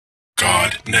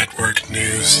God Network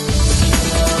News,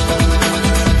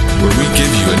 where we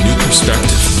give you a new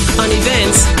perspective on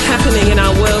events happening in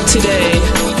our world today.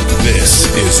 This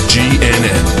is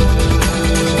GNN.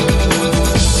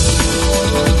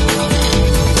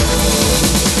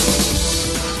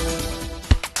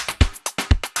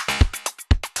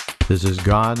 This is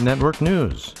God Network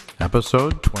News,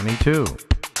 episode 22.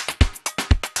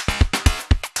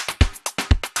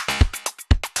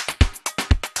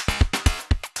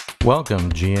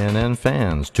 Welcome, GNN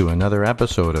fans, to another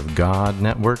episode of God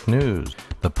Network News,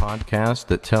 the podcast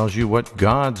that tells you what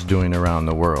God's doing around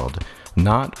the world.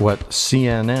 Not what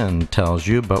CNN tells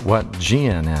you, but what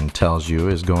GNN tells you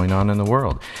is going on in the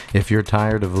world. If you're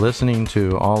tired of listening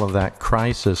to all of that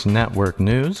crisis network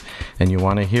news and you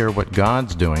want to hear what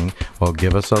God's doing, well,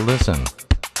 give us a listen.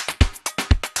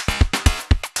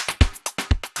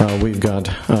 We've got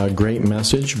a great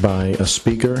message by a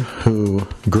speaker who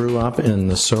grew up in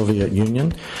the Soviet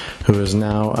Union, who is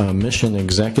now a mission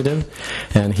executive,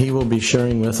 and he will be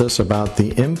sharing with us about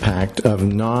the impact of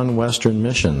non-Western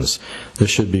missions.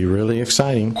 This should be really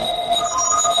exciting.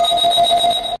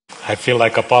 I feel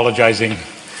like apologizing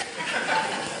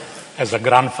as a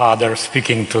grandfather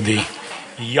speaking to the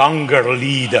younger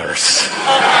leaders.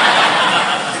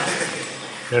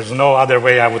 There's no other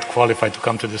way I would qualify to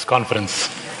come to this conference.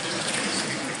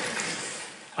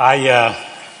 I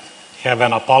have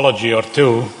an apology or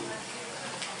two.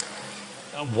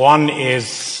 One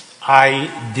is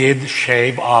I did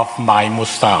shave off my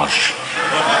mustache.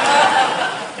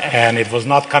 And it was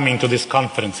not coming to this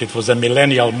conference. It was a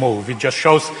millennial move. It just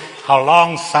shows how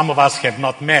long some of us have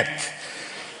not met.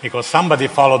 Because somebody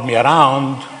followed me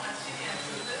around,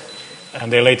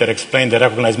 and they later explained they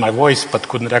recognized my voice but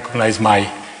couldn't recognize my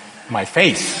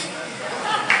face.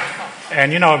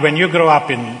 And you know, when you grow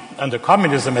up under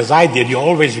communism, as I did, you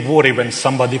always worry when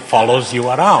somebody follows you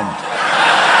around.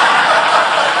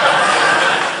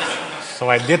 So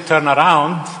I did turn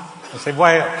around and say,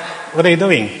 what are you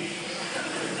doing?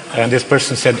 And this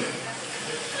person said,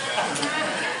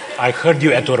 I heard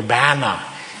you at Urbana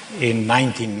in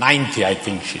 1990, I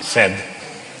think she said,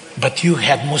 but you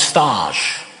had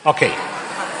mustache. Okay,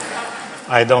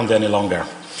 I don't any longer.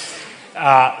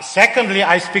 Secondly,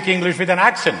 I speak English with an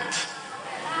accent.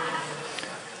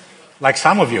 Like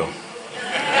some of you.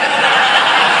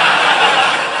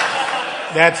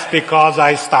 That's because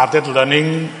I started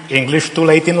learning English too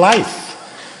late in life.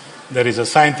 There is a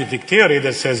scientific theory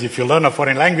that says if you learn a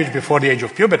foreign language before the age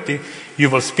of puberty, you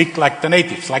will speak like the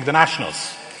natives, like the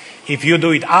nationals. If you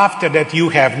do it after that, you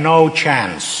have no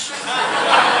chance.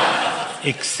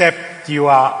 Except you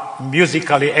are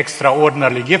musically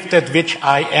extraordinarily gifted, which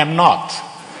I am not.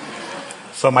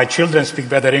 So my children speak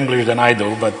better English than I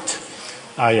do, but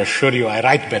I assure you I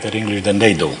write better English than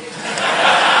they do.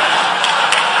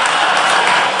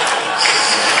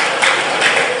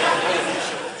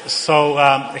 So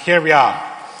here we are.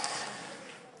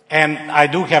 And I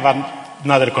do have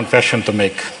another confession to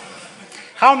make.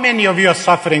 How many of you are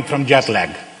suffering from jet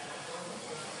lag?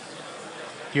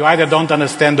 You either don't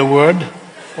understand the word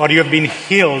or you've been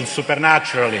healed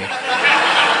supernaturally.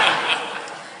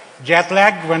 Jet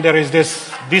lag, when there is this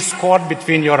discord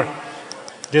between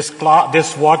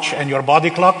this watch and your body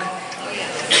clock.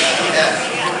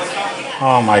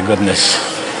 Oh my goodness.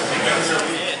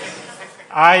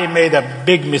 I made a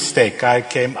big mistake. I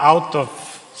came out of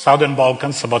Southern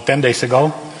Balkans about 10 days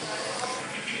ago.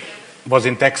 Was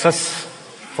in Texas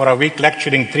for a week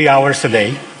lecturing 3 hours a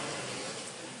day.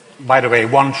 By the way,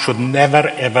 one should never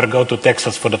ever go to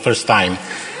Texas for the first time.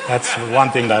 That's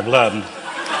one thing I've learned.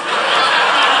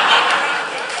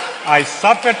 I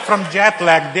suffered from jet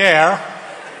lag there,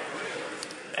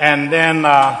 and then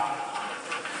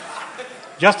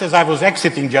just as I was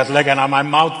exiting jet lag, and my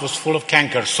mouth was full of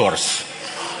canker sores.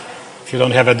 If you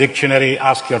don't have a dictionary,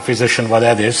 ask your physician what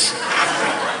that is.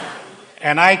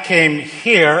 And I came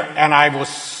here, and I was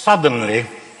suddenly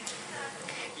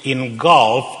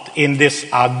engulfed in this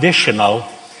additional,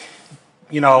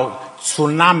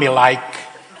 tsunami-like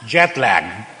jet lag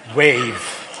wave.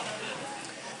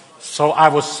 So I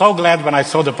was so glad when I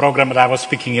saw the program that I was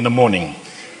speaking in the morning,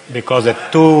 because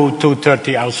at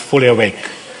 2:30 I was fully awake.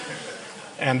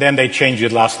 And then they changed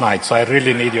it last night, so I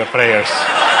really need your prayers.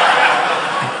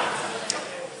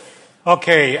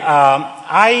 Okay,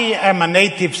 I am a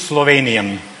native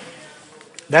Slovenian.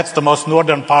 That's the most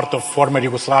northern part of former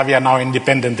Yugoslavia, now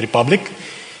independent republic.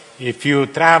 If you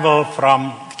travel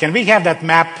can we have that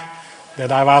map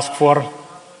that I've asked for?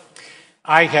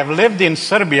 I have lived in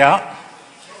Serbia.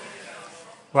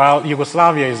 Well,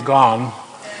 Yugoslavia is gone.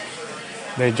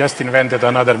 They just invented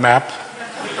another map.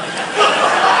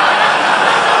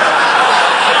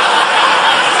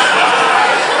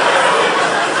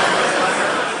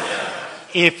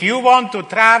 If you want to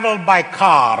travel by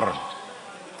car,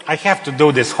 I have to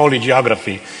do this holy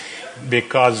geography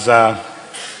because, I'm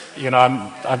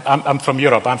from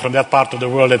Europe. I'm from that part of the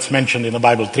world that's mentioned in the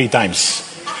Bible 3 times.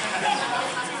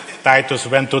 Titus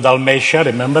went to Dalmatia,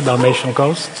 remember, Dalmatian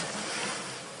coast?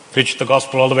 Preached the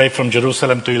gospel all the way from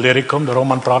Jerusalem to Illyricum, the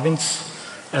Roman province.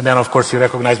 And then, of course, you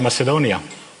recognize Macedonia.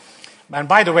 And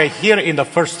by the way, here in the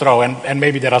first row, and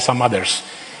maybe there are some others,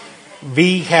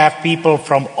 we have people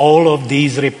from all of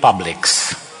these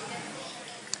republics.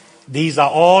 These are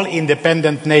all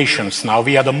independent nations now.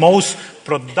 We are the most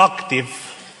productive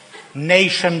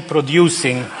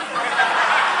nation-producing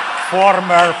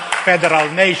former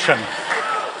federal nation.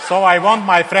 So I want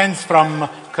my friends from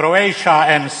Croatia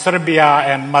and Serbia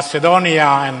and Macedonia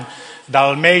and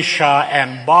Dalmatia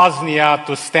and Bosnia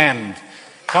to stand.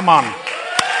 Come on.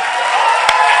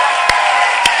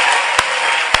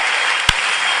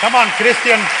 Come on,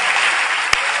 Christian.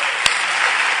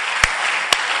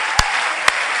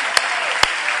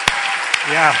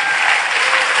 Yeah.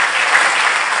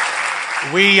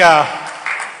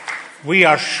 We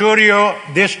assure you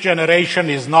this generation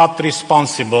is not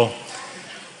responsible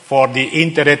for the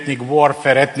inter-ethnic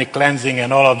warfare, ethnic cleansing,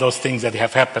 and all of those things that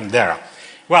have happened there.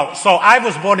 Well, so I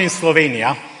was born in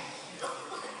Slovenia.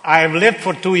 I have lived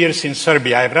for 2 years in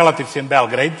Serbia. I have relatives in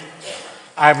Belgrade.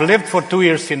 I've lived for 2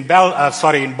 years in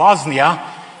Bosnia,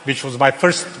 which was my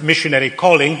first missionary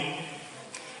calling,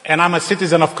 and I'm a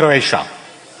citizen of Croatia.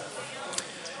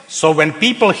 So when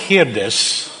people hear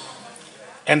this,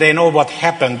 and they know what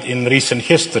happened in recent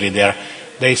history there,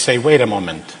 they say, wait a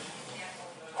moment,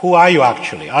 who are you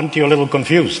actually? Aren't you a little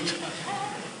confused?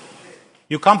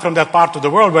 You come from that part of the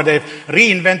world where they've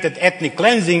reinvented ethnic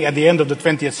cleansing at the end of the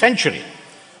 20th century,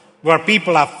 where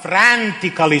people are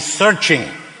frantically searching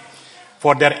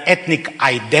for their ethnic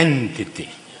identity.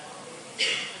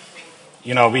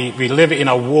 You know, we live in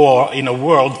a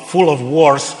world full of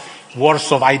wars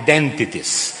of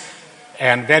identities.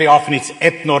 And very often it's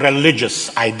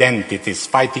ethno-religious identities,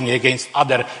 fighting against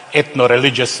other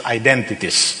ethno-religious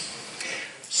identities.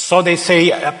 So they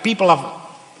say people are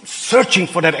searching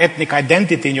for their ethnic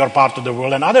identity in your part of the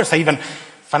world, and others are even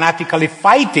fanatically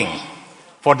fighting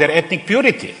for their ethnic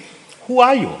purity. Who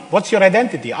are you? What's your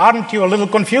identity? Aren't you a little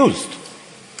confused?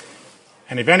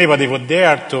 And if anybody would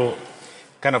dare to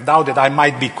kind of doubt that I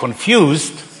might be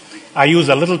confused, I use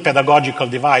a little pedagogical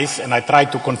device and I try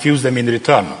to confuse them in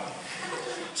return.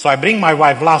 So I bring my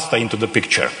wife Vlasta into the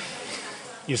picture.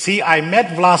 You see, I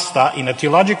met Vlasta in a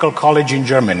theological college in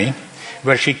Germany,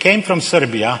 where she came from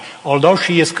Serbia, although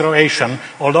she is Croatian,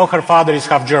 although her father is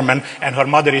half German, and her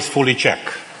mother is fully Czech.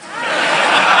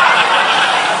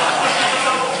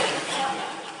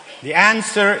 The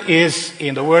answer is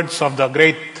in the words of the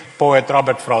great poet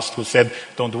Robert Frost, who said,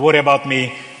 "Don't worry about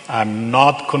me, I'm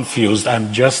not confused,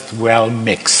 I'm just well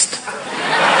mixed."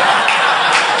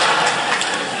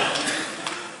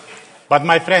 But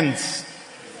my friends,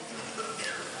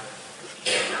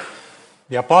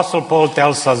 the Apostle Paul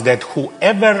tells us that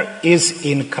whoever is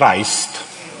in Christ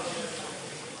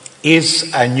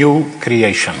is a new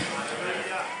creation.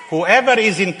 Whoever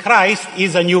is in Christ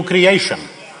is a new creation.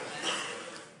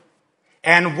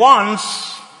 And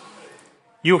once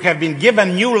you have been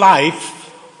given new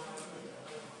life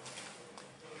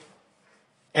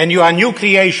and you are a new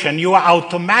creation, you are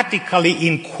automatically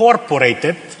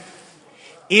incorporated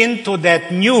into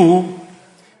that new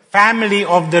family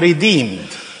of the redeemed.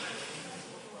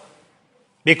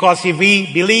 Because if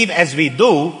we believe as we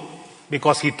do,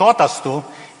 because he taught us to,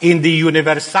 in the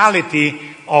universality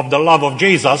of the love of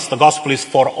Jesus, the gospel is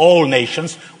for all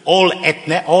nations, all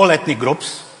ethnic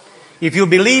groups. If you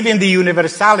believe in the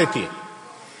universality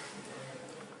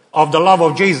of the love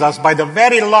of Jesus, by the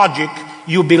very logic,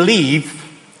 you believe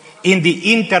in the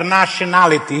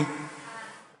internationality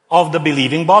of the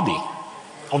believing body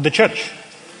of the church.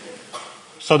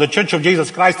 So the Church of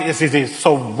Jesus Christ is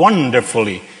so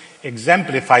wonderfully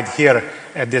exemplified here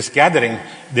at this gathering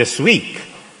this week.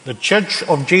 The Church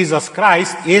of Jesus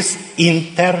Christ is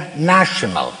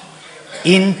international,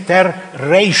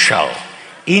 interracial,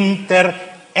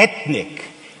 interethnic,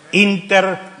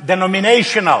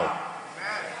 interdenominational,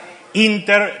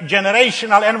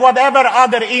 intergenerational, and whatever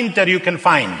other inter you can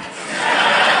find.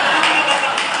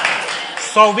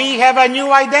 So we have a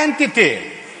new identity.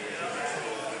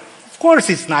 Of course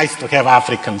it's nice to have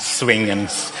Africans swing and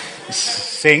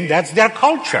sing, that's their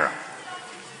culture.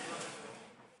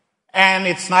 And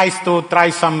it's nice to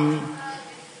try some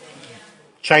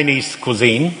Chinese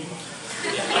cuisine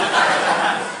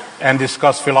and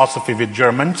discuss philosophy with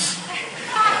Germans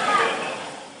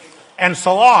and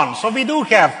so on. So we do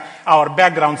have our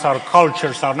backgrounds, our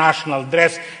cultures, our national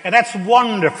dress. And that's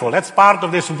wonderful. That's part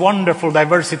of this wonderful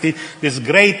diversity, this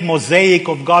great mosaic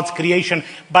of God's creation.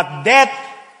 But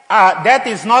that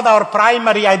is not our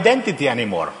primary identity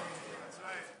anymore.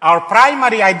 Our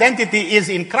primary identity is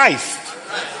in Christ,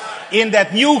 in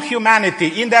that new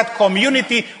humanity, in that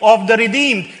community of the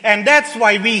redeemed. And that's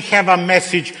why we have a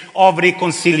message of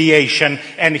reconciliation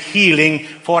and healing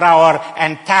for our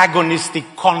antagonistic,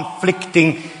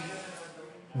 conflicting,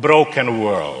 broken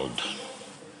world.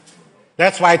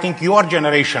 That's why I think your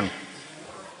generation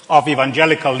of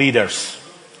evangelical leaders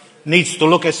needs to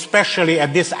look especially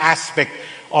at this aspect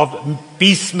of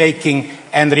peacemaking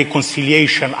and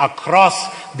reconciliation across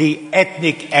the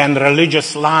ethnic and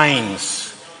religious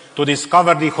lines, to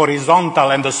discover the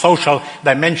horizontal and the social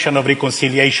dimension of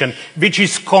reconciliation, which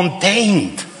is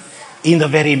contained in the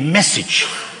very message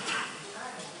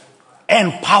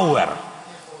and power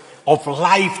of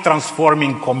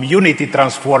life-transforming,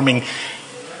 community-transforming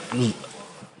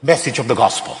message of the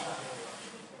gospel.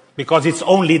 Because it's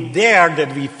only there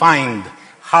that we find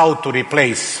how to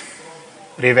replace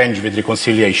revenge with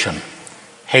reconciliation,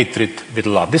 hatred with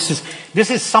love. This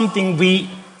is something we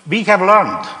have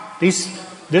learned.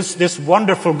 This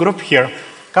wonderful group here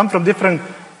come from different,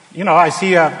 I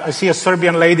see a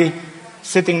Serbian lady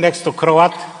sitting next to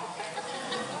Croat.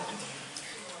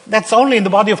 That's only in the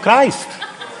body of Christ.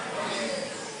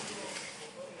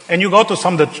 And you go to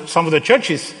some of the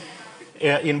churches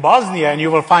in Bosnia and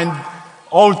you will find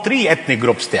all three ethnic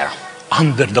groups there.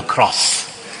 Under the cross,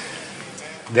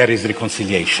 there is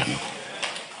reconciliation.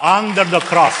 Under the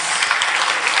cross,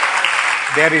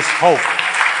 there is hope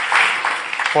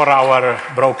for our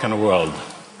broken world.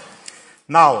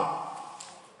 Now,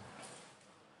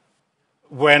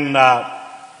 when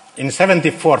in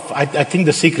 74, I think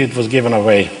the secret was given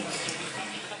away,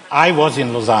 I was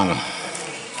in Lausanne.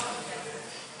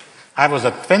 I was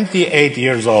a 28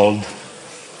 years old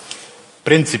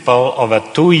principal of a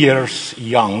 2 years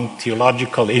young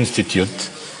theological institute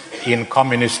in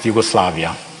communist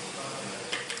Yugoslavia.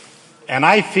 And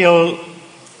I feel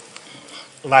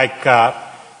like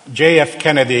J.F.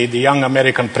 Kennedy, the young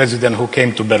American president who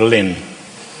came to Berlin,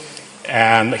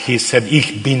 and he said,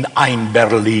 "Ich bin ein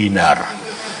Berliner."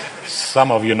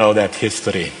 Some of you know that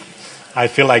history. I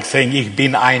feel like saying, "Ich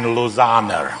bin ein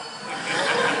Lausanner."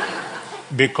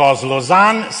 Because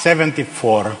Lausanne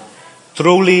 74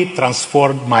 truly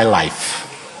transformed my life.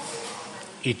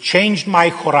 It changed my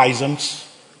horizons,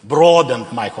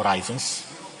 broadened my horizons.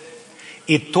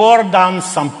 It tore down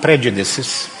some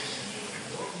prejudices.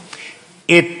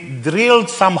 It drilled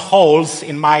some holes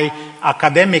in my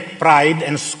academic pride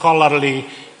and scholarly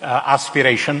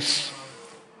aspirations.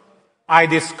 I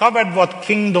discovered what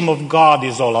Kingdom of God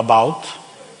is all about.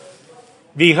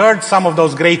 We heard some of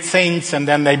those great saints and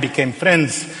then they became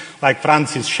friends, like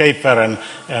Francis Schaeffer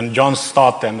and John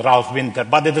Stott and Ralph Winter,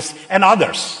 and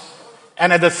others.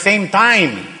 And at the same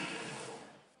time,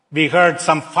 we heard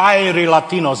some fiery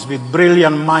Latinos with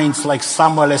brilliant minds like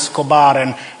Samuel Escobar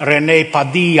and Rene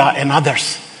Padilla and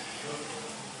others.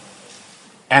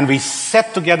 And we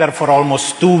sat together for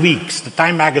almost 2 weeks. The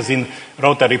Time magazine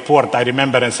wrote a report, I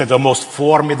remember, and said the most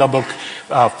formidable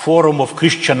forum of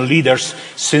Christian leaders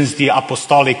since the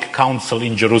Apostolic Council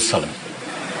in Jerusalem.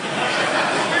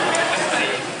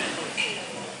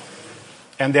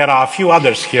 And there are a few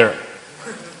others here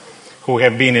who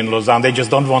have been in Lausanne. They just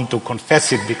don't want to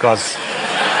confess it because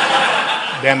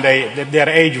then their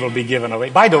age will be given away.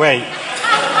 By the way,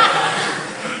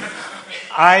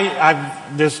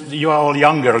 you are all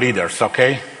younger leaders,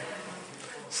 okay?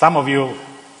 Some of you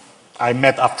I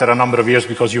met after a number of years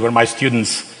because you were my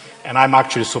students, and I'm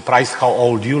actually surprised how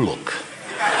old you look.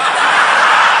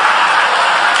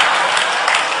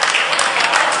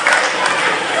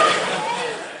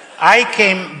 I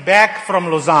came back from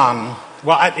Lausanne.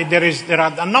 Well, there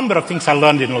are a number of things I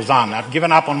learned in Lausanne. I've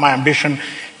given up on my ambition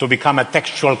to become a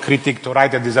textual critic, to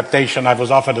write a dissertation. I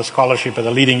was offered a scholarship at a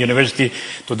leading university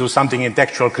to do something in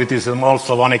textual criticism, all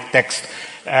Slavonic text,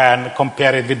 and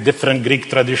compare it with different Greek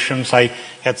traditions. I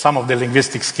had some of the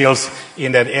linguistic skills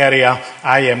in that area.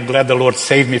 I am glad the Lord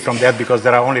saved me from that because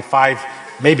there are only 5,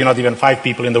 maybe not even 5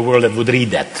 people in the world that would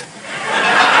read that.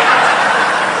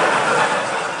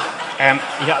 And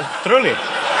yeah, truly.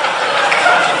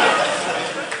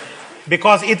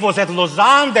 Because it was at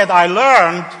Lausanne that I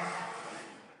learned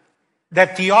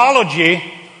that theology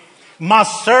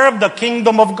must serve the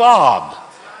kingdom of God.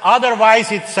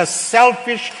 Otherwise, it's a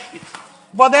selfish,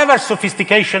 whatever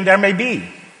sophistication there may be,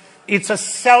 it's a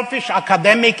selfish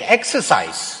academic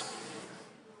exercise.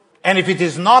 And if it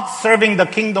is not serving the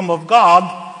kingdom of God,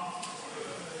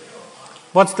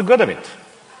 what's the good of it?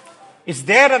 It's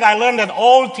there that I learned that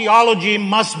all theology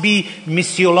must be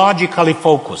missiologically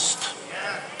focused.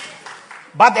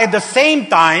 But at the same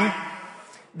time,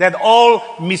 that all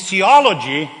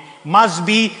missiology must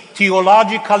be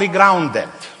theologically grounded.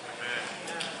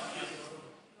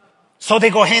 So they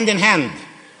go hand in hand.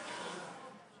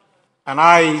 And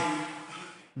I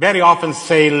very often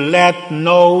say, let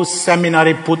no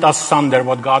seminary put asunder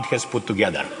what God has put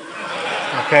together.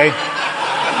 Okay?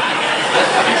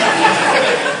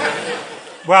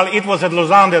 Well, it was at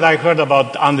Lausanne that I heard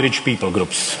about unreached people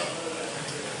groups.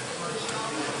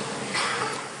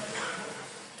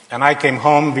 And I came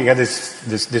home, we had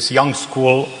this young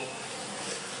school,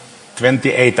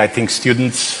 28, I think,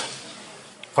 students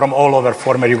from all over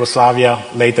former Yugoslavia.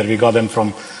 Later we got them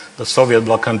from the Soviet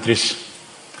bloc countries.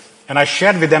 And I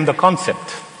shared with them the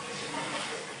concept.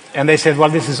 And they said, well,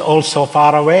 this is all so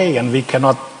far away and we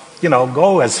cannot,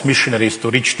 go as missionaries to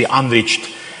reach the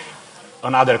unreached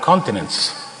on other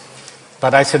continents.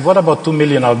 But I said, what about 2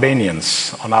 million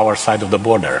Albanians on our side of the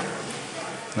border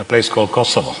in a place called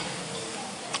Kosovo?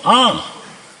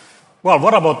 Well,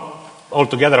 what about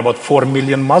altogether about 4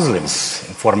 million Muslims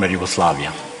in former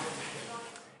Yugoslavia?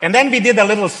 And then we did a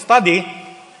little study.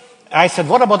 I said,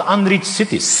 what about unreached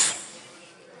cities?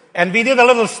 And we did a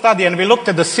little study and we looked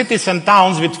at the cities and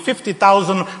towns with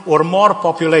 50,000 or more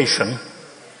population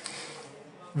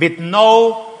with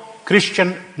no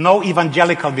Christian, no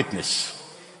evangelical witness.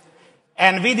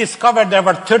 And we discovered there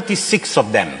were 36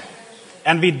 of them.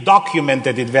 And we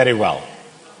documented it very well.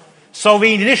 So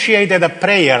we initiated a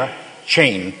prayer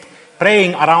chain,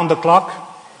 praying around the clock.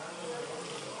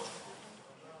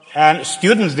 And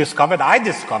students discovered, I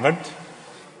discovered,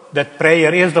 that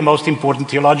prayer is the most important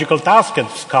theological task,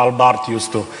 as Karl Barth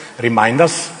used to remind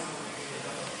us.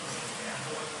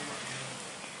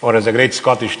 Or as a great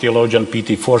Scottish theologian,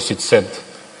 P.T. Forsyth, said,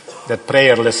 that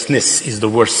prayerlessness is the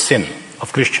worst sin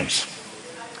of Christians.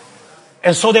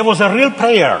 And so there was a real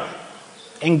prayer,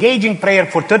 engaging prayer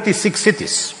for 36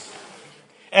 cities.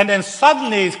 And then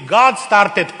suddenly God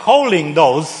started calling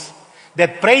those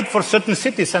that prayed for certain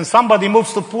cities, and somebody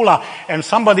moves to Pula, and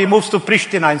somebody moves to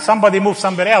Pristina, and somebody moves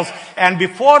somewhere else. And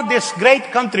before this great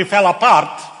country fell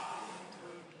apart,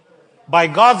 by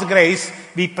God's grace,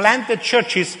 we planted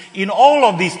churches in all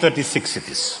of these 36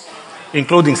 cities,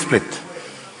 including Split.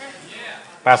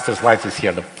 Pastor's wife is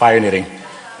here, the pioneering,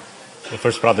 the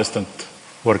first Protestant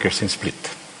workers in Split.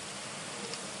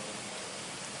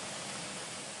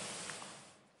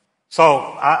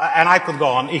 So, and I could go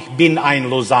on. Ich bin ein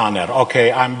Lausanner.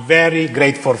 Okay, I'm very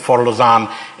grateful for Lausanne.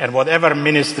 And whatever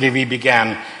ministry we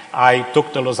began, I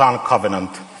took the Lausanne Covenant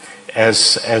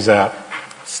as a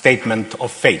statement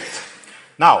of faith.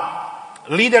 Now,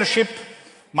 leadership,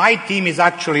 my team is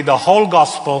actually the whole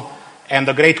gospel and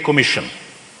the Great Commission.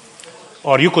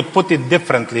 Or you could put it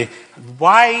differently.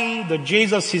 Why the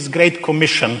Jesus' Great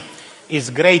Commission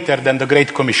is greater than the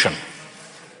Great Commission?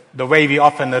 The way we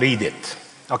often read it.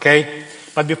 Okay?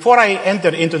 But before I enter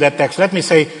into that text, let me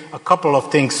say a couple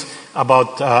of things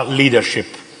about leadership.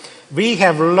 We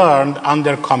have learned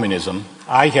under communism,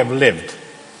 I have lived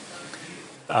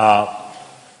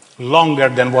longer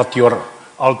than what your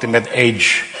ultimate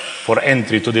age for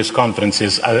entry to this conference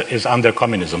is under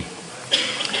communism.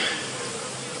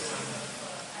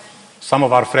 Some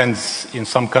of our friends in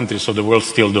some countries of the world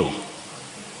still do.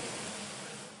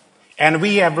 And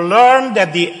we have learned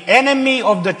that the enemy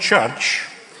of the church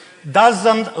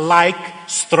doesn't like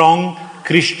strong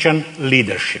Christian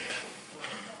leadership.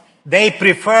 They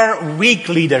prefer weak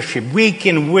leadership, weak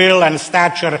in will and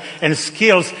stature and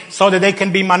skills, so that they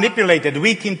can be manipulated,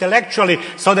 weak intellectually,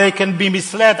 so they can be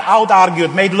misled,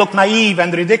 out-argued, made look naive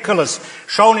and ridiculous,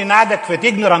 shown inadequate,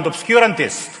 ignorant,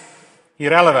 obscurantist,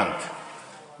 irrelevant,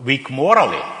 weak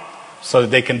morally, so that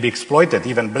they can be exploited,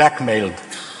 even blackmailed.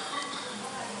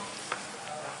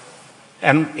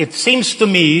 And it seems to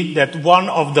me that one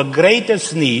of the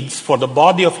greatest needs for the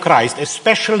body of Christ,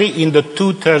 especially in the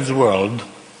two-thirds world,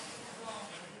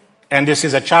 and this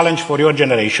is a challenge for your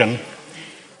generation,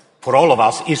 for all of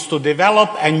us, is to develop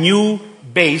a new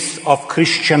base of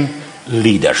Christian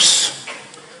leaders.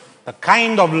 A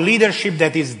kind of leadership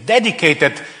that is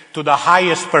dedicated to the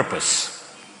highest purpose,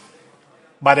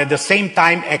 but at the same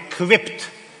time equipped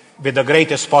with the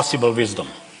greatest possible wisdom.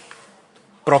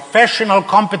 Professional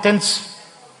competence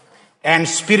and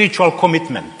spiritual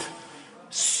commitment,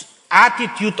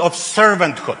 attitude of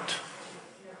servanthood,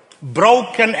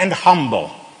 broken and humble,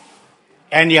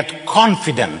 and yet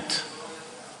confident,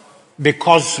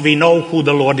 because we know who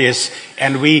the Lord is,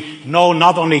 and we know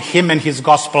not only Him and His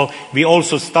gospel, we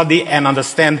also study and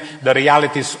understand the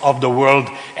realities of the world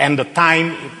and the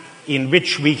time in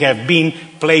which we have been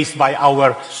placed by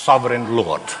our sovereign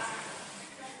Lord.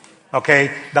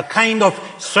 Okay? The kind of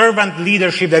servant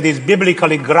leadership that is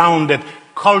biblically grounded,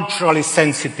 culturally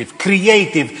sensitive,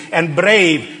 creative and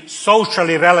brave,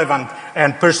 socially relevant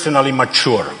and personally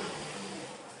mature.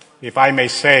 If I may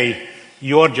say,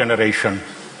 your generation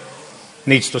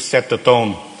needs to set the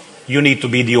tone. You need to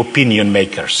be the opinion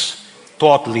makers,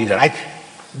 thought leader.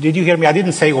 Did you hear me? I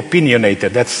didn't say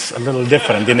opinionated. That's a little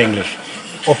different in English.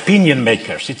 Opinion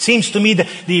makers. It seems to me that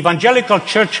the evangelical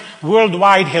church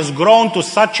worldwide has grown to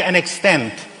such an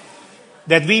extent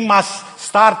that we must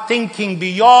start thinking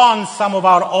beyond some of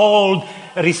our old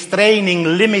restraining,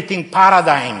 limiting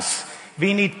paradigms.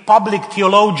 We need public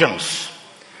theologians.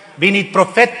 We need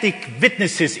prophetic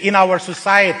witnesses in our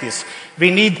societies.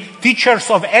 We need teachers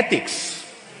of ethics.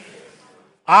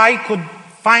 I could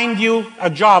find you a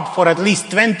job for at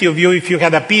least 20 of you if you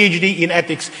had a PhD in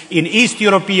ethics in East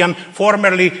European,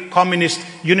 formerly communist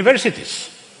universities.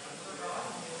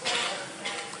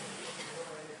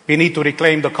 We need to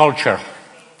reclaim the culture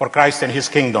for Christ and His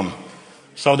kingdom.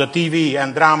 So the TV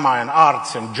and drama and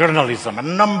arts and journalism, a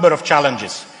number of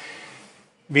challenges.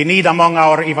 We need among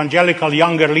our evangelical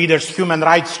younger leaders human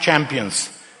rights champions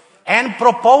and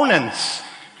proponents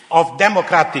of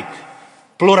democratic,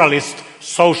 pluralist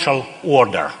social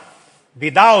order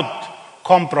without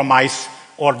compromise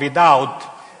or without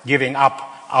giving up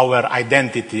our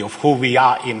identity of who we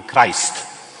are in Christ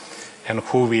and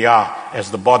who we are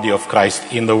as the body of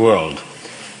Christ in the world.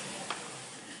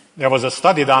 There was a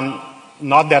study done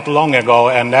not that long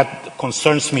ago, and that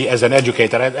concerns me as an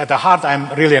educator. At the heart,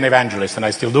 I'm really an evangelist, and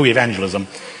I still do evangelism.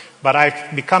 But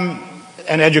I've become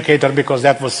an educator because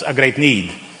that was a great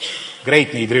need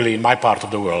really in my part of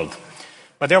the world.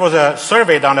 But there was a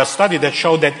survey done, a study that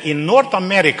showed that in North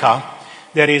America,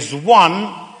 there is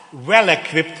one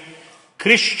well-equipped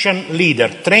Christian leader,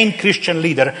 trained Christian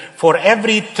leader, for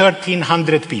every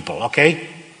 1,300 people, okay?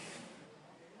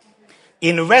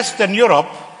 In Western Europe,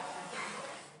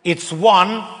 it's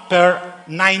 1 per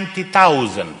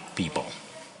 90,000 people.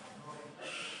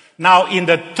 Now, in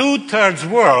the two-thirds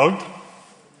world,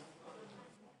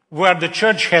 where the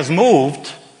church has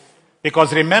moved,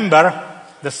 because remember,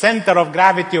 the center of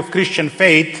gravity of Christian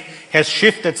faith has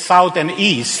shifted south and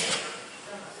east,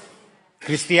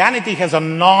 Christianity has a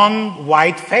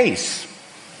non-white face.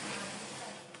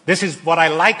 This is what I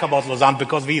like about Lausanne,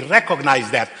 because we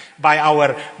recognize that by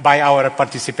our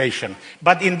participation.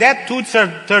 But in that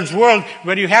two-thirds world,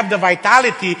 where you have the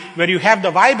vitality, where you have the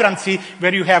vibrancy,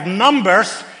 where you have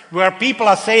numbers, where people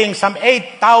are saying some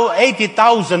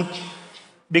 80,000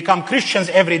 become Christians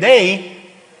every day,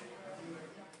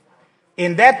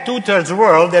 in that two-thirds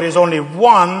world, there is only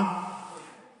one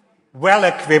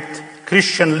well-equipped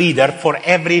Christian leader for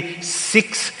every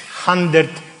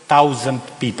 600,000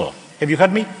 people. Have you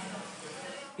heard me?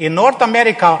 In North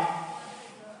America,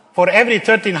 for every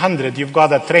 1,300, you've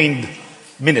got a trained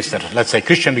minister, let's say,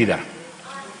 Christian leader.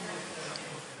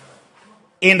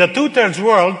 In the two-thirds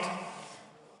world,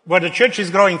 where the church is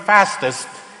growing fastest,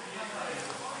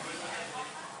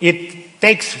 it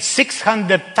takes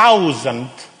 600,000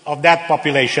 of that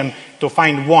population to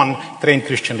find one trained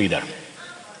Christian leader.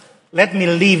 Let me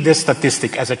leave this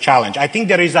statistic as a challenge. I think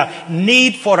there is a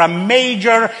need for a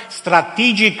major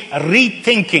strategic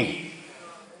rethinking,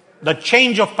 the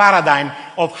change of paradigm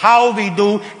of how we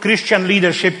do Christian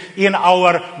leadership in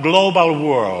our global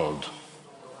world.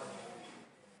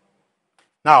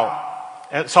 Now,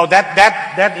 so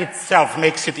that itself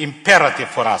makes it imperative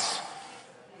for us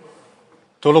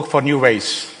to look for new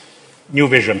ways, new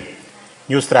vision,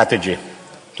 new strategy,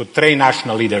 to train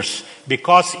national leaders.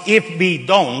 Because if we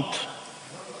don't,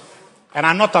 and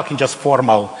I'm not talking just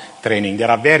formal training, there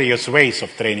are various ways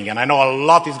of training, and I know a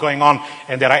lot is going on,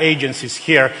 and there are agencies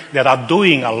here that are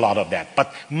doing a lot of that.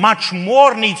 But much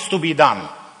more needs to be done.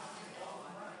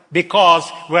 Because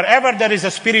wherever there is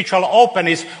a spiritual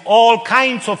openness, all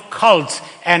kinds of cults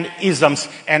and isms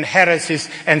and heresies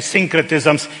and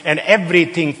syncretisms and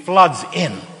everything floods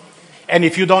in. And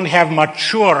if you don't have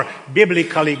mature,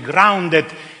 biblically grounded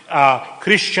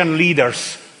Christian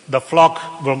leaders, the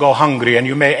flock will go hungry and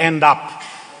you may end up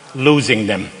losing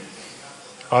them.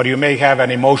 Or you may have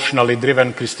an emotionally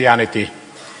driven Christianity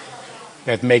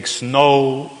that makes has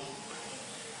no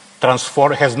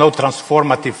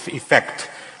transformative effect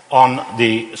on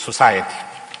the society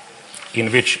in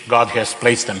which God has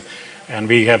placed them. And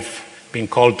we have been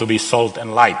called to be salt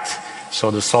and light.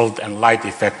 So the salt and light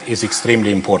effect is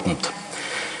extremely important.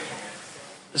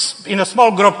 In a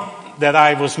small group that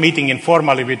I was meeting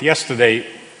informally with yesterday,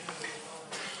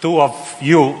 two of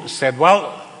you said,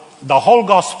 well, the whole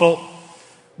gospel,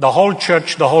 the whole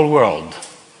church, the whole world.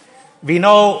 We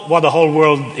know what the whole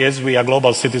world is. We are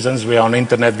global citizens. We are on the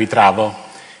internet. We travel.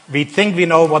 We think we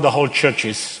know what the whole church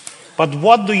is. But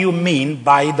what do you mean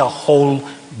by the whole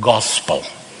gospel?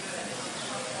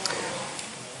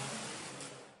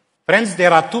 Friends,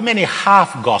 there are too many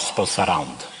half gospels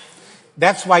around.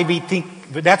 That's why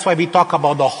we talk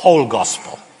about the whole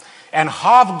gospel. And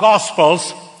half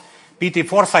gospels, P.T.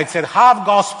 Forsyth said, half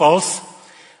gospels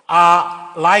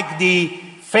are like the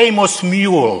famous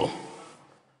mule.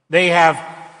 They have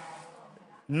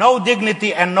no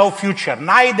dignity and no future,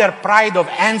 neither pride of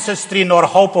ancestry nor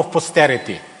hope of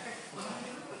posterity.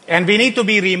 And we need to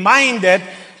be reminded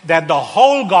that the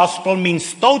whole gospel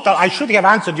means total. I should have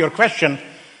answered your question.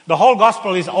 The whole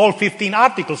gospel is all 15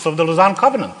 articles of the Lausanne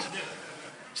Covenant.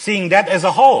 Seeing that as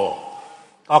a whole.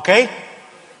 Okay?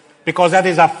 Because that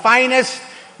is the finest,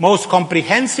 most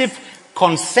comprehensive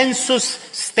consensus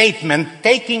statement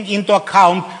taking into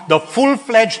account the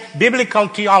full-fledged biblical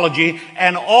theology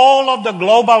and all of the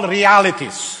global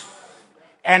realities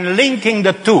and linking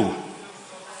the two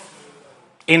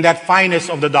in that finest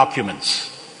of the documents.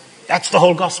 That's the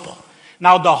whole gospel.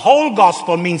 Now, the whole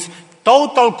gospel means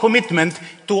total commitment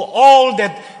to all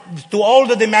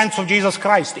the demands of Jesus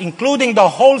Christ, including the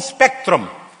whole spectrum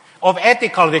of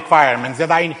ethical requirements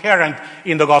that are inherent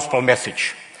in the gospel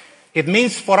message. It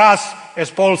means for us,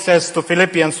 as Paul says to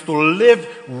Philippians, to live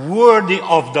worthy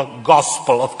of the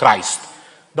gospel of Christ.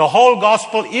 The whole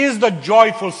gospel is the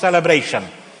joyful celebration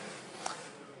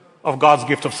of God's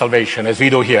gift of salvation, as we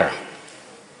do here.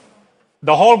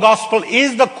 The whole gospel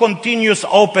is the continuous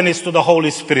openness to the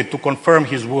Holy Spirit to confirm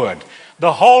His word.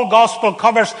 The whole gospel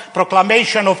covers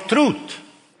proclamation of truth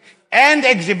and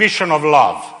exhibition of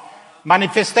love,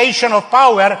 manifestation of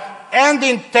power and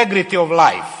integrity of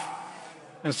life.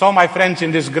 And so, my friends,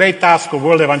 in this great task of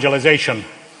world evangelization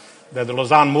that the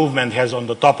Lausanne movement has on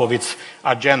the top of its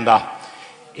agenda,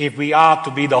 if we are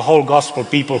to be the whole gospel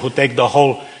people who take the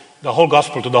whole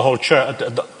gospel to the whole church,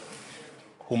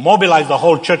 who mobilize the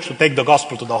whole church to take the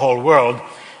gospel to the whole world,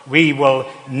 we will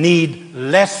need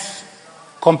less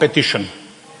competition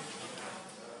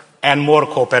and more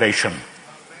cooperation.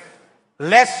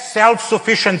 Less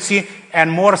self-sufficiency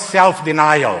and more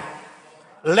self-denial.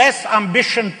 Less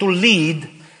ambition to lead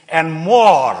and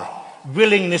more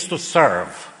willingness to serve.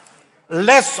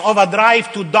 Less of a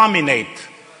drive to dominate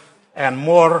and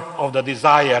more of the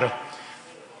desire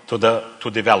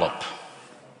to develop.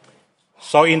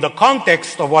 So in the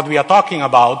context of what we are talking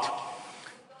about,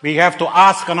 we have to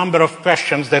ask a number of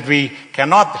questions that we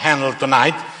cannot handle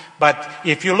tonight. But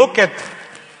if you look at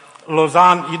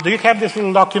Lausanne, do you have this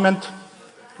little document?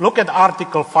 Look at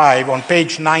Article 5 on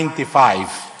page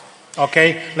 95.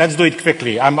 Okay, let's do it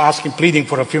quickly. I'm pleading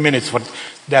for a few minutes for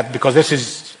that because this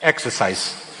is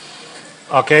exercise.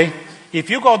 Okay, if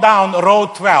you go down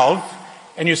row 12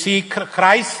 and you see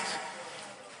Christ,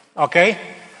 okay,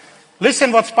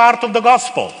 listen what's part of the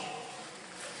gospel.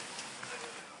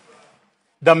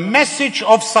 The message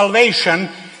of salvation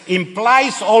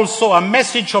implies also a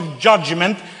message of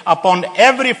judgment upon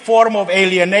every form of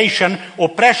alienation,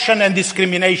 oppression, and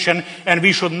discrimination, and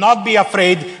we should not be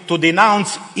afraid to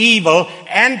denounce evil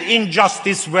and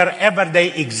injustice wherever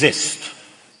they exist.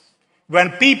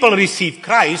 When people receive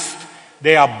Christ,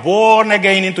 they are born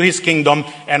again into His kingdom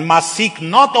and must seek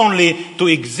not only to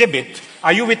exhibit.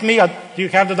 Are you with me? Do you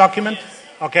have the document?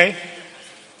 Okay.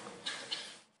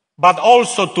 But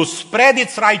also to spread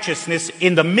its righteousness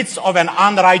in the midst of an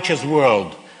unrighteous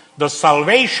world. The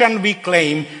salvation we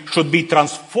claim should be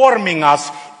transforming us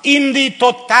in the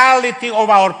totality of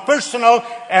our personal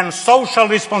and social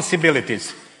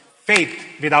responsibilities. Faith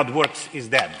without works is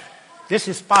dead. This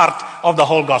is part of the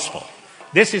whole gospel.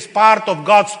 This is part of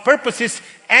God's purposes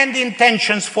and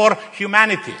intentions for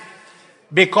humanity.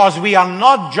 Because we are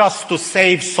not just to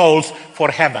save souls for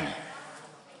heaven.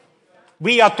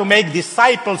 We are to make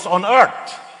disciples on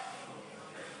earth.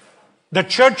 The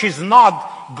church is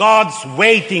not God's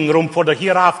waiting room for the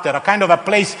hereafter, a kind of a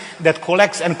place that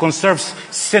collects and conserves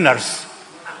sinners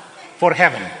for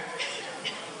heaven.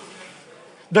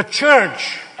 The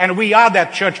church, and we are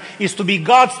that church, is to be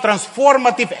God's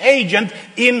transformative agent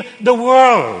in the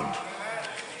world.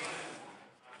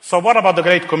 So what about the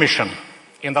Great Commission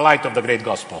in the light of the great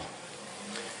gospel?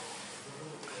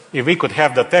 If we could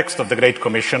have the text of the Great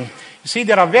Commission. You see,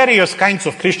 there are various kinds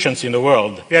of Christians in the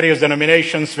world, various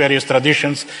denominations, various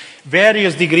traditions,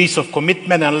 various degrees of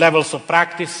commitment and levels of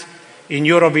practice. In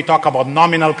Europe, we talk about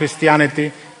nominal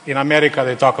Christianity. In America,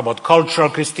 they talk about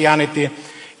cultural Christianity.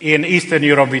 In Eastern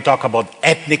Europe, we talk about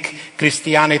ethnic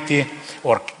Christianity.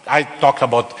 Or I talk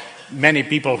about many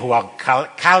people who are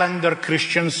calendar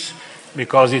Christians.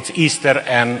 because it's Easter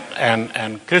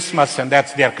and Christmas, and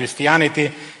that's their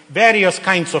Christianity. Various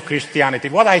kinds of Christianity.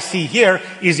 What I see here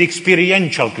is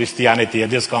experiential Christianity at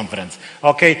this conference.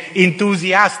 Okay?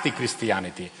 Enthusiastic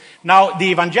Christianity. Now, the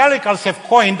evangelicals have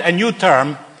coined a new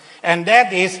term, and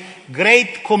that is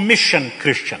Great Commission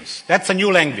Christians. That's a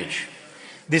new language.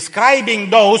 Describing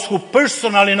those who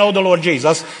personally know the Lord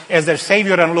Jesus as their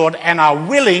Savior and Lord and are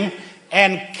willing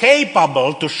and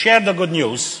capable to share the good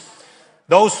news.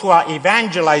 Those who are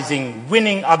evangelizing,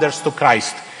 winning others to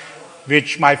Christ,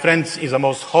 which, my friends, is a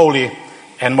most holy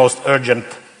and most urgent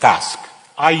task.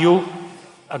 Are you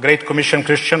a Great Commission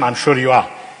Christian? I'm sure you are.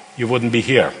 You wouldn't be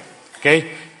here.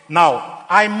 Okay? Now,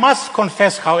 I must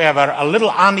confess, however, a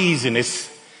little uneasiness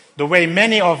the way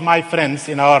many of my friends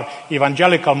in our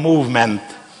evangelical movement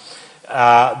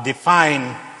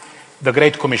define the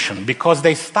Great Commission, because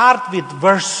they start with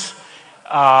verse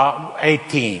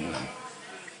 18.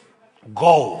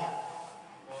 Go.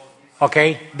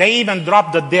 Okay? They even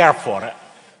drop the therefore.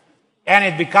 And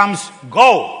it becomes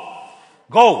go.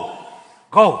 Go.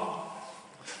 Go.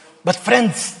 But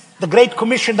friends, the Great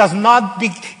Commission does not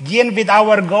begin with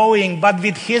our going, but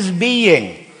with His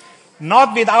being.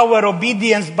 Not with our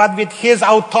obedience, but with His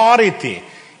authority.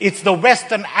 It's the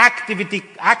Western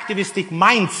activistic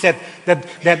mindset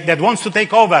that wants to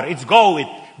take over. It's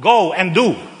go and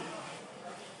do.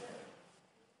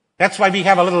 That's why we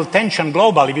have a little tension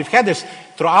globally. We've had this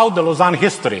throughout the Lausanne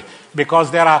history, because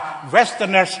there are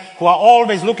Westerners who are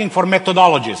always looking for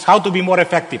methodologies, how to be more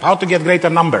effective, how to get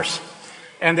greater numbers.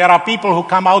 And there are people who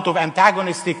come out of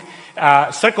antagonistic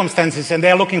circumstances, and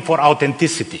they're looking for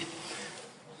authenticity.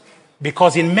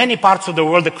 Because in many parts of the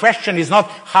world, the question is not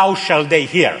how shall they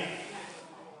hear.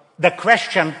 The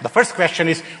first question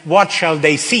is what shall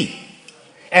they see?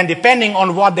 And depending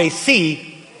on what they see,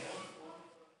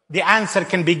 the answer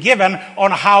can be given on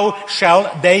how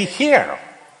shall they hear.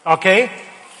 Okay?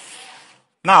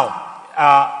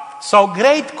 Now, so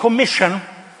Great Commission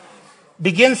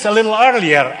begins a little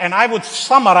earlier, and I would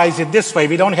summarize it this way.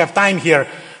 We don't have time here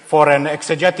for an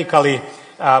exegetically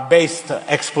based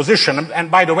exposition.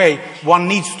 And by the way, one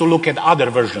needs to look at other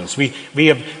versions. We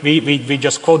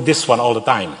just quote this one all the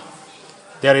time.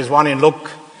 There is one in Luke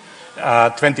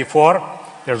 24.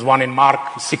 There's one in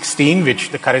Mark 16,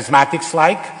 which the charismatics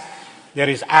like. There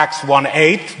is Acts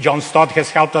 1:8. John Stott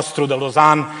has helped us through the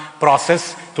Lausanne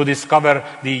process to discover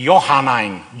the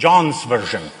Johannine, John's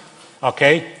version.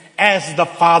 Okay? As the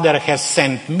Father has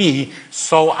sent me,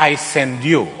 so I send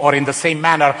you. Or in the same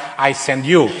manner, I send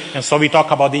you. And so we talk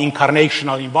about the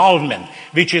incarnational involvement,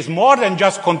 which is more than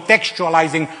just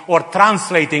contextualizing or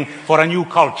translating for a new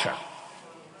culture.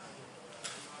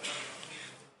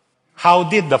 How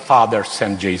did the Father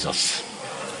send Jesus?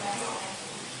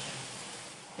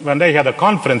 When they had a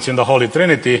conference in the Holy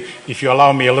Trinity, if you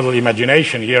allow me a little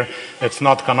imagination here, it's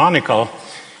not canonical.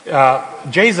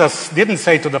 Jesus didn't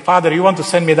say to the Father, you want to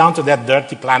send me down to that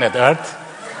dirty planet Earth?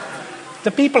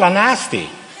 The people are nasty.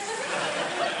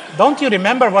 Don't you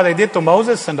remember what they did to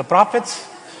Moses and the prophets?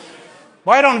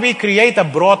 Why don't we create a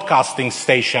broadcasting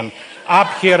station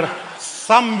up here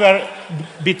somewhere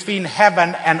between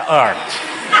heaven and earth?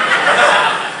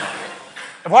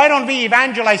 Why don't we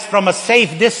evangelize from a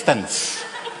safe distance?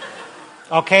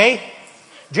 Okay?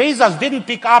 Jesus didn't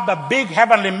pick up a big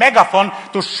heavenly megaphone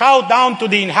to shout down to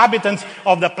the inhabitants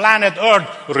of the planet Earth,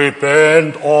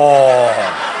 repent all.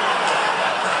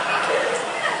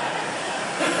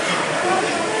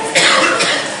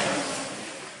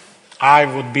 I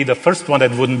would be the first one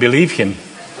that wouldn't believe him.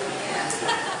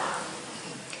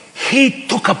 He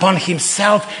took upon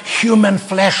himself human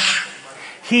flesh.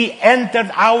 He entered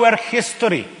our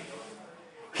history.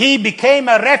 He became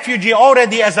a refugee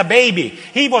already as a baby.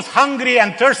 He was hungry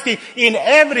and thirsty in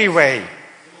every way.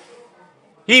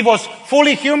 He was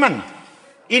fully human.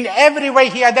 In every way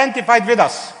he identified with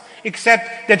us,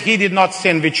 except that he did not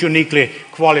sin, which uniquely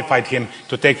qualified him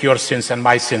to take your sins and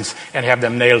my sins and have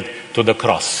them nailed to the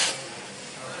cross.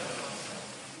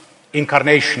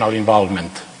 Incarnational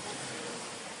involvement.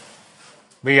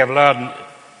 We have learned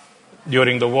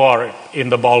during the war in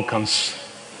the Balkans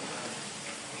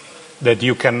that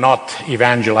you cannot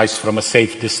evangelize from a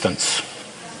safe distance.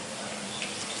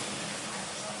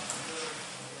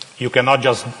 You cannot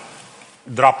just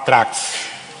drop tracts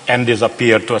and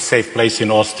disappear to a safe place in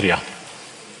Austria.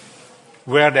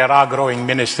 Where there are growing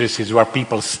ministries is where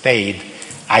people stayed,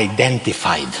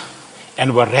 identified,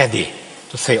 and were ready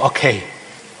to say, okay,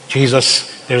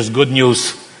 Jesus, there's good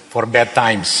news for bad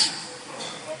times.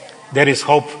 There is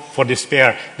hope for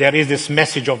despair. There is this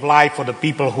message of life for the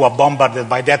people who are bombarded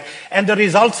by death. And the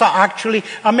results are actually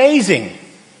amazing.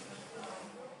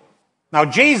 Now,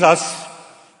 Jesus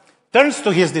turns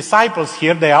to his disciples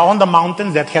here. They are on the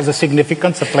mountain that has a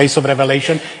significance, a place of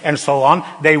revelation, and so on.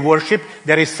 They worship.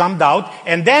 There is some doubt.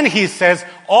 And then he says,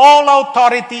 all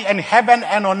authority in heaven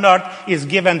and on earth is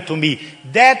given to me.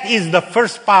 That is the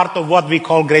first part of what we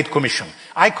call Great Commission.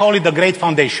 I call it the Great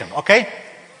Foundation, okay?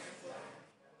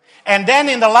 And then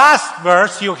in the last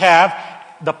verse you have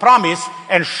the promise,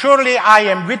 and surely I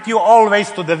am with you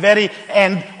always to the very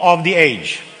end of the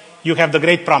age. You have the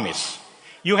great promise.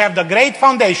 You have the great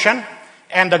foundation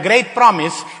and the great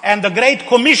promise, and the Great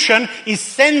Commission is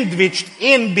sandwiched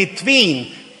in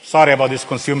between. Sorry about this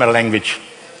consumer language.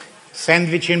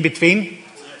 Sandwiched in between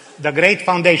the great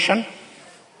foundation,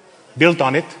 built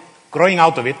on it, growing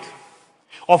out of it,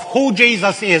 of who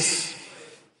Jesus is,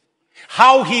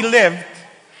 how he lived,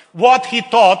 what he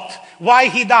taught, why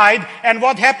he died, and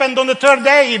what happened on the third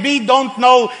day. If we don't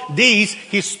know these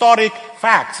historic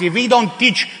facts, if we don't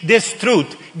teach this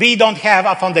truth, we don't have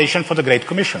a foundation for the Great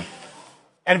Commission.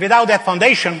 And without that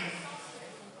foundation,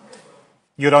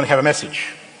 you don't have a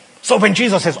message. So when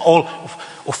Jesus says all,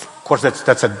 of course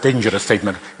that's a dangerous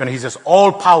statement. When he says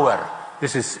all power,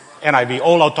 this is NIV,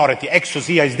 all authority.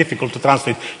 Exousia is difficult to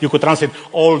translate. You could translate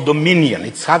all dominion.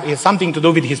 It has something to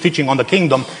do with his teaching on the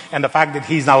kingdom and the fact that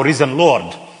he is now risen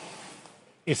Lord.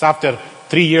 It's after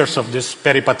 3 years of this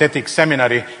peripatetic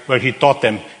seminary where he taught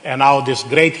them, and now this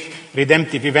great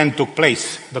redemptive event took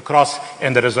place, the cross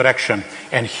and the resurrection.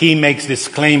 And he makes this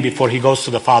claim before he goes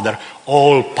to the Father,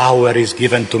 all power is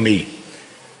given to me.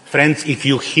 Friends, if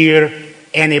you hear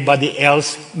anybody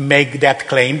else make that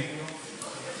claim,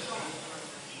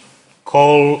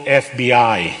 call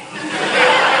FBI,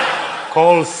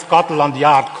 call Scotland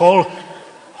Yard, call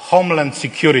Homeland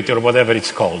Security or whatever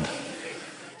it's called.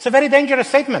 It's a very dangerous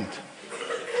statement.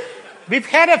 We've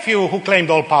had a few who claimed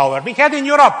all power. We had in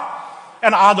Europe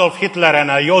an Adolf Hitler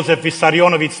and a Joseph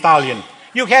Vissarionovich Stalin.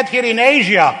 You had here in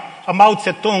Asia a Mao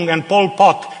Zedong and Pol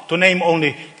Pot, to name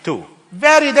only two.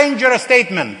 Very dangerous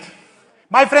statement.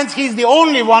 My friends, he's the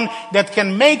only one that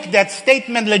can make that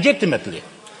statement legitimately,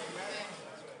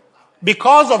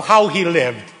 because of how he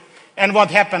lived and what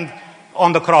happened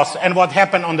on the cross and what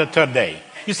happened on the third day.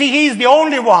 You see, he is the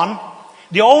only one,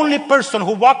 the only person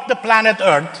who walked the planet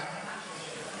Earth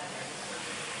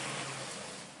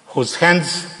whose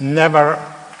hands never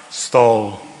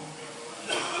stole,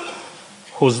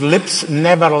 whose lips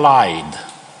never lied.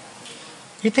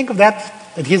 You think of that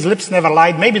his lips never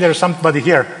lied? Maybe there's somebody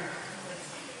here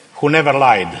who never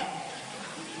lied.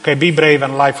 Okay, be brave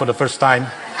and lie for the first time.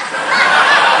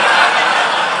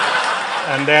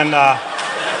 And then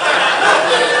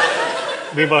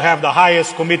we will have the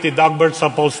highest committee, Dogbert,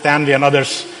 Paul Stanley, and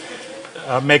others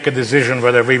make a decision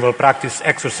whether we will practice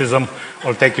exorcism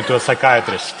or take you to a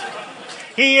psychiatrist.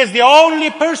 He is the only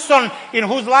person in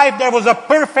whose life there was a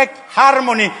perfect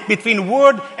harmony between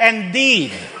word and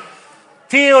deed,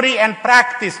 theory and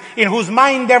practice, in whose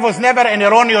mind there was never an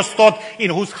erroneous thought, in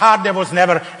whose heart there was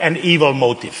never an evil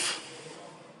motive.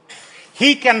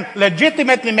 He can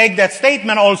legitimately make that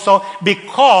statement also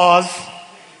because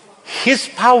his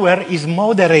power is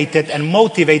moderated and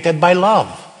motivated by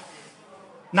love.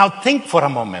 Now think for a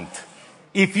moment.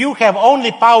 If you have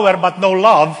only power but no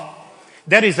love,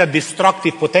 there is a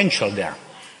destructive potential there.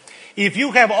 If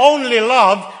you have only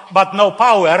love but no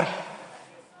power,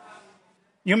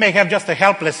 you may have just a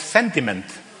helpless sentiment.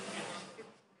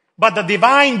 But the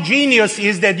divine genius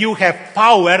is that you have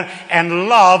power and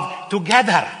love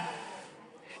together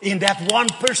in that one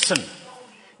person,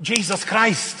 Jesus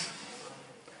Christ,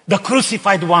 the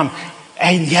crucified one,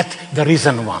 and yet the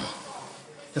risen one.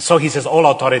 And so he says, all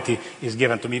authority is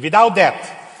given to me. Without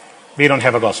that, we don't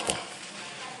have a gospel.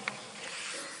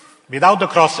 Without the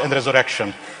cross and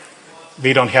resurrection,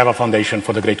 we don't have a foundation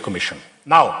for the Great Commission.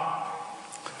 Now,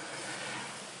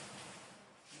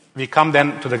 we come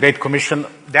then to the Great Commission.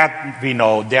 That we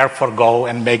know, therefore go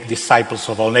and make disciples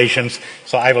of all nations.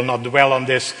 So I will not dwell on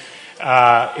this.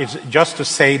 It's just to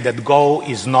say that go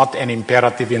is not an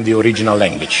imperative in the original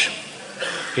language.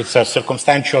 It's a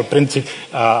circumstantial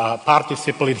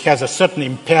participle. It has a certain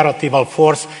imperatival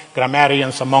force.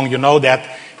 Grammarians among you know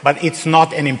that. But it's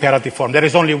not an imperative form. There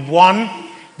is only one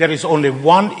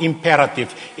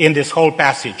imperative in this whole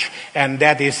passage, and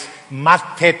that is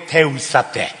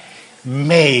mateteusate.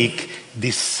 Make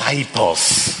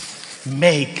disciples.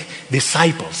 Make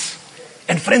disciples.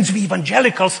 And friends, we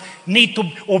evangelicals need to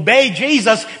obey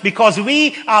Jesus because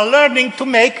we are learning to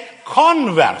make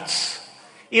converts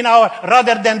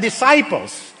rather than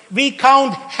disciples. We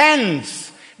count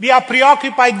hands. We are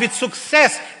preoccupied with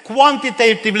success,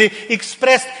 quantitatively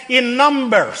expressed in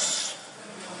numbers.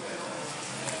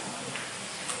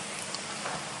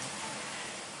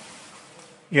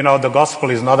 You know, the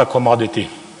gospel is not a commodity.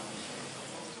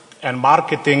 And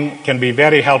marketing can be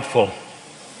very helpful.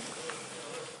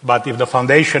 But if the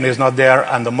foundation is not there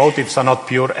and the motives are not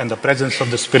pure and the presence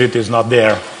of the Spirit is not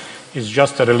there, it's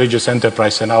just a religious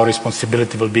enterprise, and our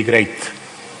responsibility will be great.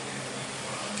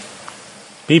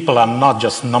 People are not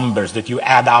just numbers that you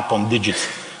add up on digits.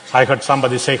 I heard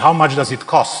somebody say, how much does it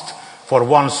cost for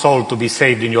one soul to be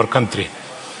saved in your country?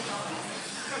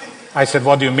 I said,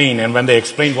 what do you mean? And when they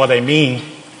explained what I mean,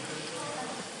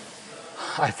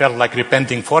 I felt like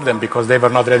repenting for them because they were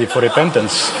not ready for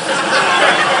repentance.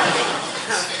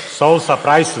 Souls are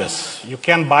priceless. You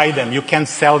can't buy them. You can't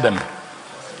sell them.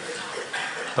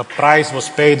 The price was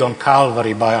paid on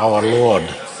Calvary by our Lord.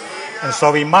 And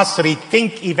so we must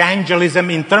rethink evangelism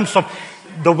in terms of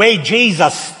the way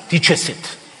Jesus teaches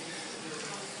it.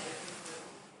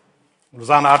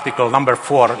 Lausanne article number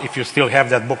 4, if you still have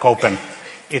that book open,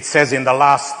 it says in the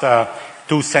last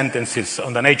 2 sentences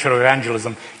on the nature of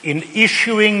evangelism, in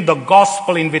issuing the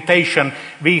gospel invitation,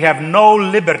 we have no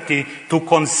liberty to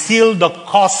conceal the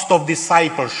cost of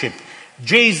discipleship.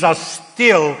 Jesus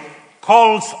still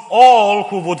calls all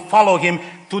who would follow him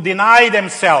to deny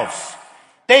themselves,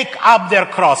 take up their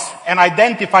cross, and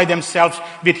identify themselves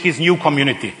with his new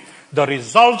community. The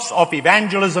results of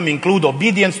evangelism include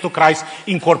obedience to Christ,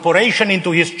 incorporation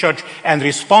into his church, and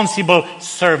responsible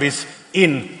service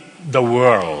in the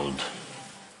world.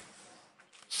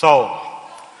 So,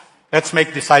 let's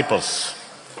make disciples.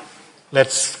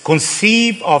 Let's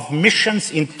conceive of missions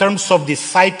in terms of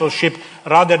discipleship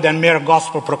rather than mere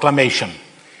gospel proclamation.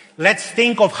 Let's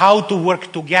think of how to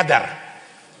work together.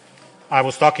 I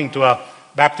was talking to a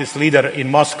Baptist leader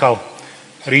in Moscow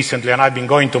recently, and I've been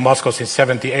going to Moscow since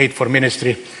 '78 for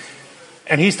ministry.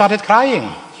 And he started crying.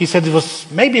 He said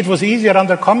maybe it was easier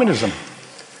under communism.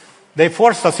 They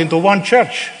forced us into one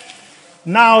church.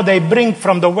 Now they bring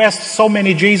from the West so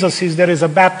many Jesuses. There is a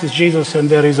Baptist Jesus, and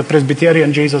there is a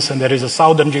Presbyterian Jesus, and there is a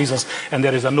Southern Jesus, and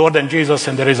there is a Northern Jesus,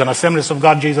 and there is an Assemblies of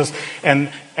God Jesus, and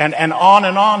on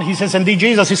and on. He says, and these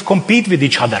Jesuses compete with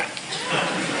each other.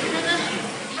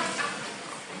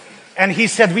 And he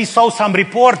said, we saw some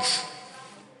reports.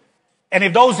 And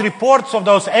if those reports of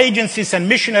those agencies and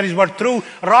missionaries were true,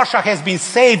 Russia has been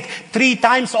saved 3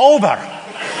 times over.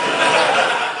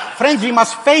 Friends, we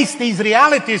must face these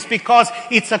realities because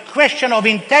it's a question of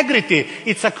integrity.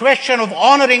 It's a question of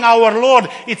honoring our Lord.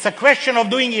 It's a question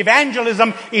of doing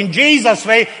evangelism in Jesus'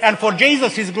 way and for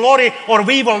Jesus' glory, or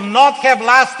we will not have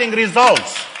lasting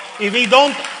results. If we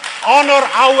don't honor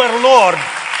our Lord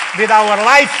with our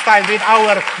lifestyle, with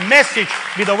our message,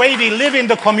 with the way we live in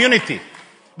the community,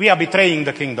 we are betraying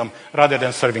the kingdom rather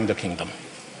than serving the kingdom.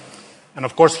 And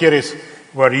of course, here is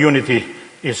where unity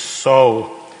is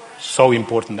so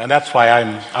important. And that's why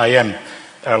I am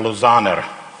a Lausanner.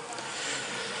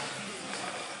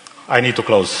 I need to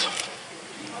close.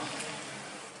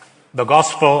 The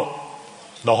gospel,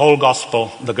 the whole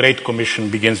gospel, the Great Commission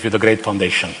begins with the great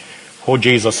foundation. Who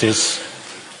Jesus is,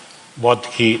 what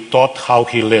he taught, how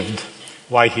he lived,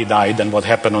 why he died, and what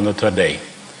happened on the 3rd day.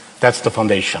 That's the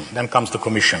foundation. Then comes the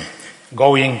commission.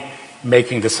 Going,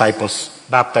 making disciples,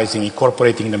 baptizing,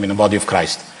 incorporating them in the body of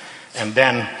Christ. And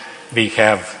then we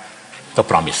have the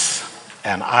promise.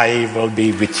 And I will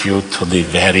be with you to the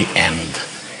very end.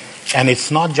 And it's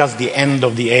not just the end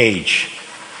of the age.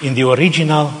 In the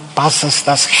original, pasas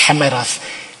tas hemeras,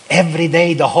 every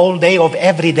day, the whole day of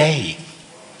every day,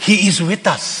 he is with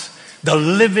us. The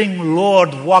living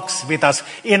Lord walks with us.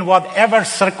 In whatever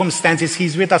circumstances,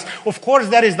 he's with us. Of course,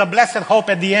 there is the blessed hope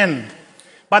at the end.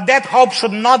 But that hope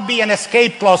should not be an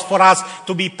escape clause for us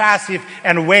to be passive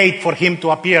and wait for him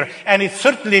to appear. And it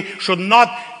certainly should not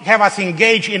have us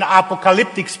engage in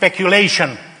apocalyptic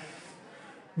speculation.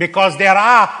 Because there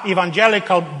are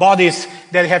evangelical bodies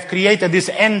that have created this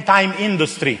end-time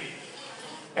industry.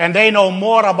 And they know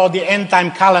more about the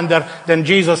end-time calendar than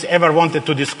Jesus ever wanted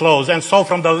to disclose. And so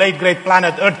from the late great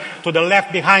planet Earth to the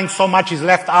left behind, so much is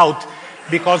left out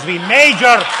because we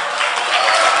major.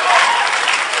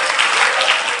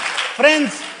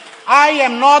 Friends, I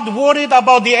am not worried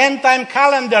about the end-time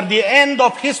calendar. The end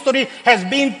of history has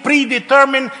been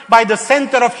predetermined by the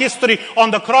center of history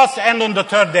on the cross and on the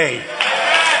 3rd day.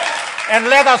 And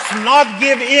let us not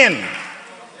give in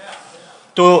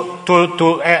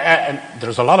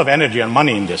there's a lot of energy and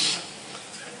money in this.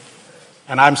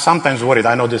 And I'm sometimes worried.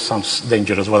 I know this sounds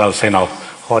dangerous, what I'll say now,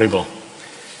 horrible.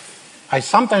 I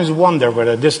sometimes wonder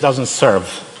whether this doesn't serve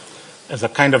as a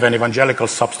kind of an evangelical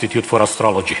substitute for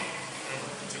astrology.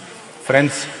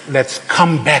 Friends, let's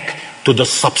come back to the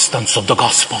substance of the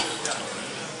gospel.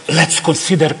 Let's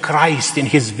consider Christ in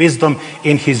his wisdom,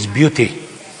 in his beauty.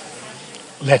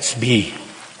 Let's be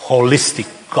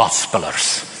holistic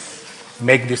gospelers.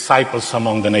 Make disciples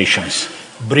among the nations.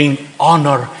 Bring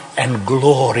honor and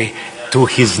glory to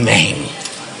his name.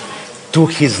 To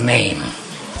his name.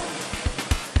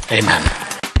 Amen.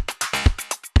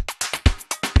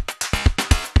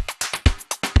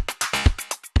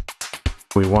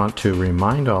 We want to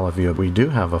remind all of you we do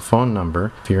have a phone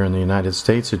number if you're in the United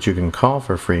States that you can call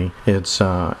for free. It's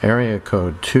area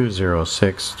code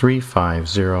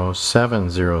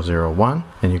 206-350-7001,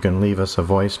 and you can leave us a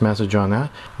voice message on that,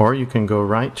 or you can go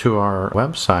right to our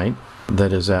website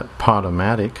that is at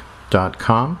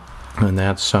podomatic.com, and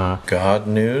that's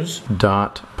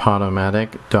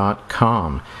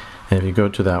godnews.podomatic.com. And if you go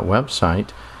to that website,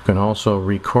 you can also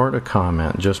record a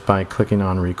comment just by clicking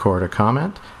on record a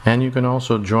comment, and you can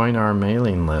also join our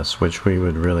mailing list, which we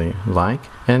would really like,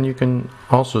 and you can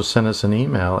also send us an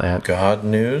email at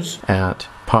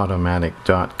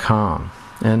godnews@podomatic.com.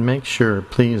 And make sure,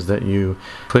 please, that you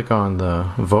click on the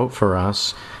vote for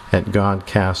us at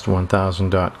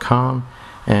godcast1000.com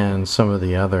and some of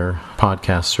the other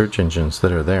podcast search engines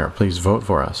that are there. Please vote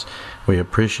for us. We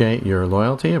appreciate your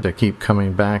loyalty to keep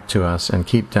coming back to us and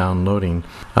keep downloading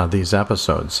these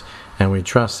episodes. And we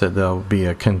trust that they'll be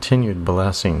a continued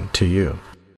blessing to you.